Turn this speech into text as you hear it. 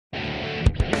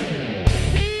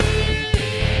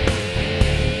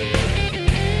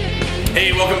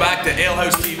Hey, welcome back to Ale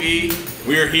House TV.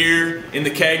 We are here in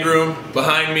the keg room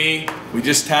behind me. We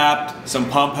just tapped some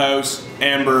Pump House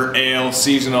Amber Ale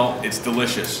Seasonal. It's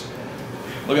delicious.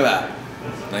 Look at that.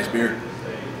 Nice beer.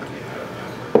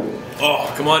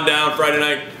 Oh, come on down Friday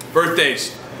night.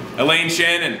 Birthdays. Elaine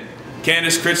Shannon,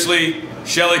 Candace Critchley,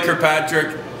 Shelley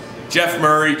Kirkpatrick, Jeff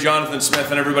Murray, Jonathan Smith,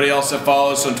 and everybody else that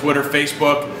follows us on Twitter,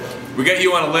 Facebook. We got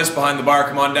you on a list behind the bar.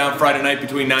 Come on down Friday night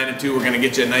between 9 and 2. We're going to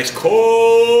get you a nice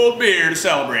cold beer to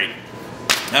celebrate.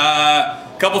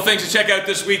 Couple things to check out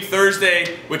this week.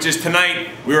 Thursday, which is tonight,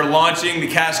 we are launching the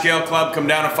Cask Ale Club. Come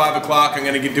down at 5 o'clock. I'm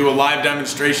going to do a live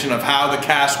demonstration of how the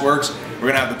cask works. We're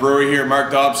going to have the brewery here, Mark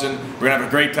Dobson. We're going to have a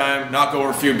great time, knock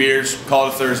over a few beers, call it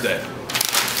a Thursday.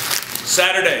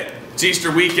 Saturday, it's Easter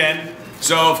weekend.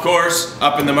 So, of course,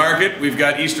 up in the market, we've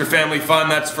got Easter Family Fun.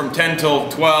 That's from 10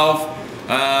 till 12.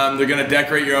 They're going to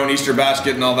decorate your own Easter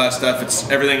basket and all that stuff.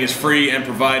 Everything is free and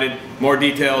provided. More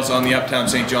details on the Uptown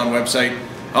St. John website.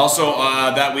 Also,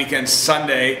 that weekend,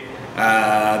 Sunday,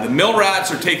 the Mill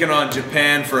Rats are taking on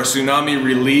Japan for a tsunami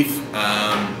relief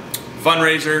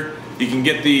fundraiser. You can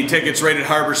get the tickets right at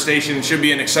Harbor Station. It should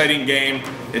be an exciting game.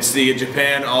 It's the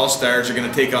Japan All-Stars are going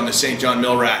to take on the St. John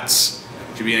Mill Rats.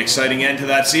 Should be an exciting end to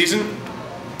that season.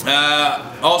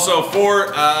 Also,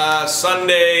 for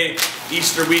Sunday,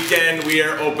 Easter weekend, we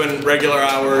are open regular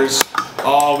hours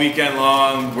all weekend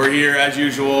long. We're here as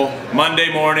usual.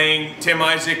 Monday morning, Tim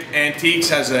Isaac Antiques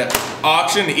has an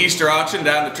auction, the Easter auction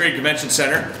down at the Trade Convention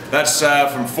Center. That's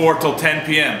from 4 till 10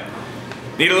 p.m.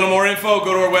 Need a little more info?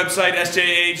 Go to our website,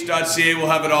 sjh.ca. We'll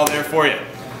have it all there for you.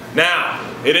 Now,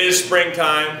 it is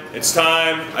springtime. It's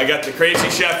time. I got the crazy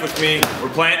chef with me. We're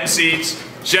planting seeds.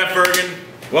 Chef Ergen,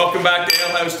 welcome back to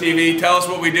Ale House TV. Tell us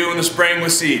what we do in the spring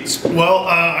with seeds. Well,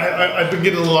 I've been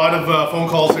getting a lot of phone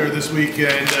calls there this week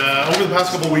and over the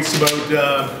past couple of weeks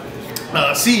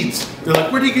about seeds. They're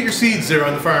like, where do you get your seeds there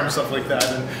on the farm and stuff like that?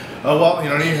 And well, you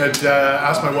know, I had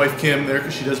asked my wife Kim there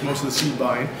because she does most of the seed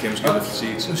buying. Kim's good with the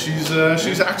seeds. She's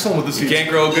excellent with the seeds. You can't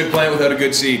grow a good plant without a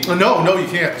good seed. No, you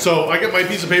can't. So I get my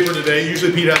piece of paper today.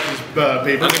 Usually Pete has his paper. I'm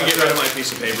going to get rid of my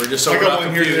piece of paper just so I we're got not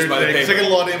one here confused by the today paper. because I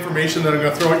get a lot of information that I'm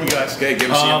going to throw at you guys. Okay, give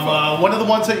us the info. One of the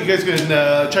ones that you guys can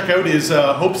check out is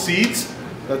Hope Seeds.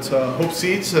 That's Hope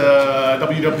Seeds,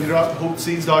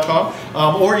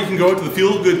 www.hopeseeds.com. Or you can go to the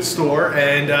Feel Good store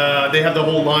and they have the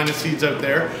whole line of seeds out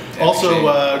there.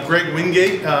 Also, Greg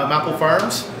Wingate, Maple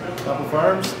Farms.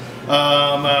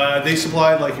 They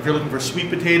supply, like, if you're looking for sweet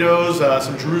potatoes,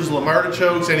 some Jerusalem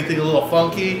artichokes, anything a little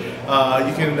funky,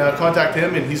 you can contact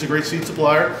him, and he's a great seed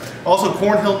supplier. Also,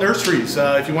 Cornhill Nurseries.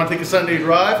 If you want to take a Sunday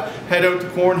drive, head out to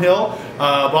Cornhill.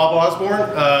 Bob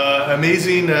Osborne,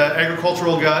 amazing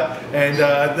agricultural guy, and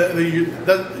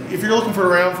if you're looking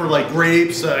around for like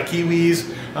grapes, kiwis,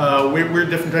 weird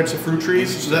different types of fruit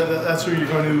trees, so that's who you're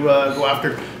going to go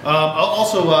after.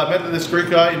 Also met this great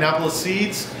guy, Annapolis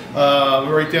Seeds.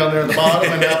 Right down there at the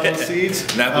bottom, Annapolis Seeds.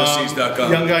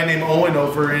 AnnapolisSeeds.com. Young guy named Owen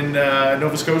over in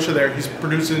Nova Scotia there. He's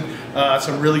producing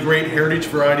some really great heritage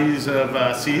varieties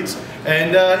of seeds.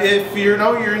 And if you're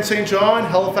in St. John,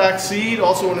 Halifax Seed,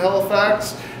 also in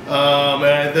Halifax.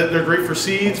 They're great for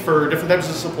seeds, for different types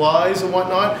of supplies and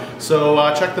whatnot. So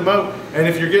check them out. And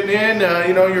if you're getting in,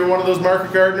 you're one of those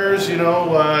market gardeners,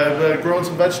 growing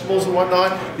some vegetables and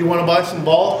whatnot, you want to buy some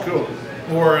bulk, or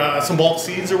some bulk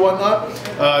seeds or whatnot,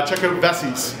 check out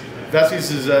Vessie's.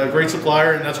 Vessie's is a great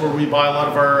supplier, and that's where we buy a lot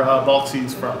of our bulk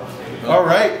seeds from. All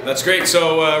right. That's great.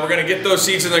 So we're going to get those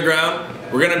seeds in the ground.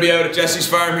 We're going to be out at Jesse's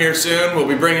farm here soon. We'll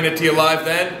be bringing it to you live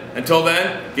then. Until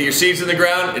then, get your seeds in the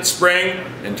ground. It's spring,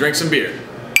 and drink some beer.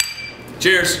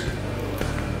 Cheers.